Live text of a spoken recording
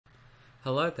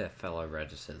Hello there, fellow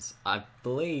Redditors. I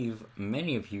believe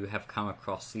many of you have come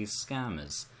across these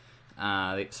scammers.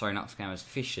 Sorry, not scammers,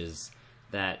 phishers,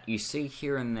 that you see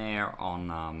here and there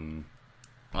on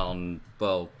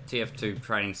TF2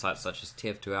 trading sites such as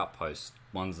TF2 Outpost,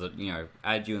 ones that,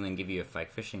 add you and then give you a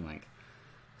fake phishing link.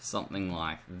 Something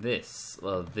like this.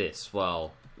 Well,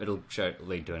 it'll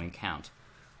lead to an account.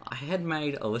 I had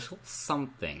made a little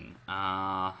something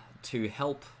to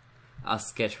help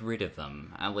us get rid of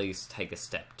them, at least take a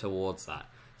step towards that.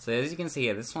 So as you can see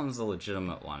here, this one's a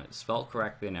legitimate one. It's spelled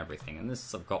correctly and everything, and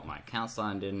this, I've got my account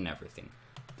signed in and everything.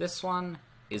 This one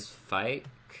is fake,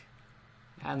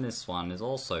 and this one is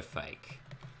also fake.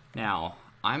 Now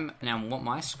what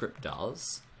my script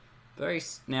does,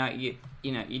 and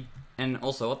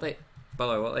also what they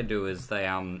do is they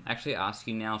actually ask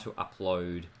you now to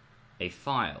upload a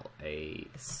file,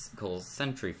 called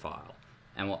Sentry file.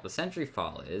 And what the Sentry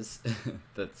file is,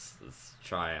 let's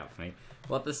try out for me.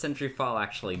 What the Sentry file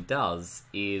actually does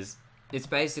is, it's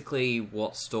basically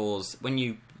what stores when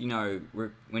you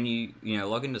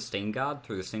log into Steam Guard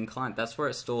through the Steam client. That's where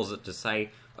it stores it to say,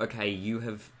 okay,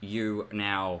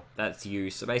 that's you.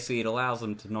 So basically, it allows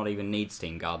them to not even need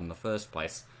Steam Guard in the first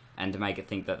place, and to make it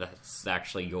think that that's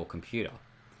actually your computer.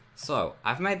 So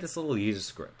I've made this little user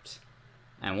script,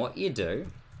 and what you do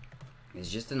is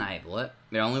just enable it.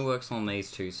 It only works on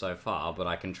these two so far, but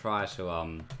I can try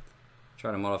to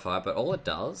modify it. But all it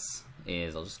does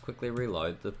is, I'll just quickly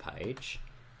reload the page,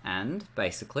 and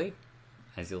basically,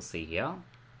 as you'll see here,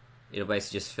 it'll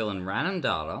basically just fill in random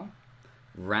data,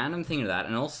 random thing to that,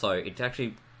 and also it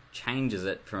actually changes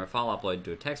it from a file upload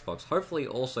to a text box, hopefully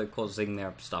also causing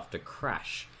their stuff to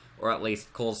crash, or at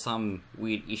least cause some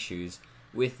weird issues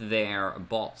with their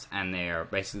bots and their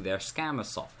scammer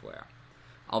software.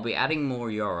 I'll be adding more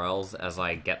URLs as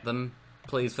I get them.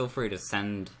 Please feel free to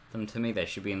send them to me. They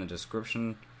should be in the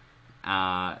description.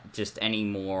 Just any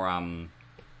more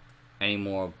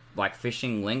like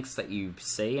phishing links that you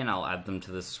see, and I'll add them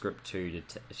to the script to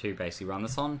basically run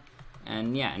this on.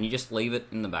 And yeah, and you just leave it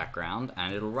in the background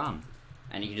and it'll run.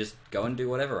 And you can just go and do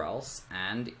whatever else,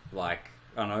 and like,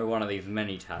 I don't know, one of these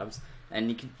many tabs,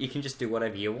 and you can just do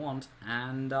whatever you want,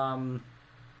 and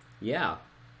yeah.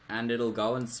 And it'll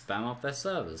go and spam up their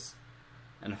servers.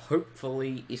 And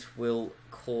hopefully it will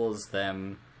cause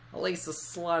them at least the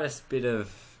slightest bit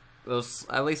of,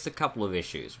 at least a couple of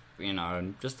issues,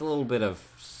 and just a little bit of,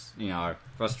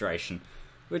 frustration.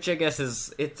 Which I guess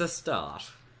it's a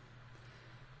start.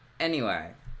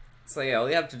 Anyway, so yeah, all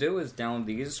you have to do is download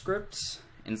the user script,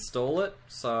 install it.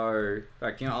 So, in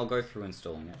fact, I'll go through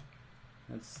installing it.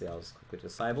 Let's see, I'll just quickly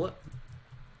disable it.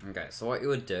 Okay, so what you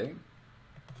would do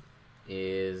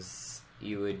is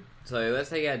so let's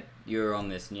say you're on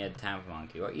this and you had Tamper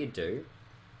Monkey. What you do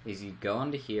is you go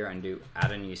under here and do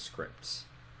add a new script,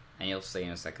 and you'll see in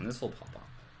a second this will pop up.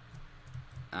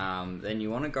 Then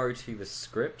you want to go to the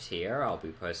script here. I'll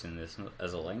be posting this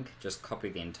as a link. Just copy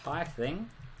the entire thing,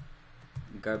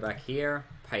 go back here,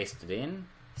 paste it in,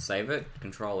 save it,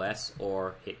 Control S,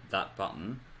 or hit that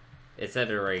button. It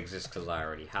said it already exists because I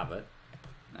already have it,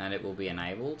 and it will be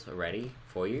enabled, ready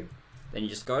for you. Then you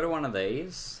just go to one of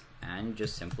these, and you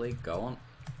just simply go on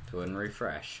to it and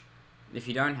refresh. If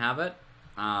you don't have it,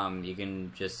 you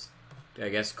can just, I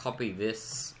guess, copy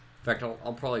this. In fact,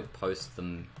 I'll probably post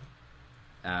them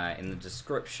in the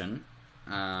description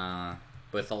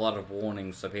with a lot of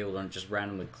warnings so people don't just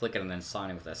randomly click it and then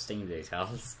sign in with their Steam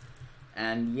details.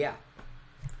 And yeah.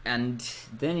 And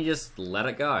then you just let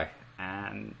it go.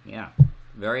 And yeah,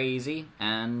 very easy,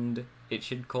 and it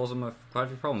should cause them quite a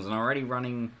few problems. And I'm already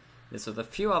running this with a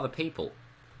few other people.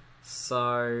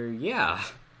 So, yeah.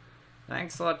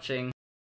 Thanks for watching.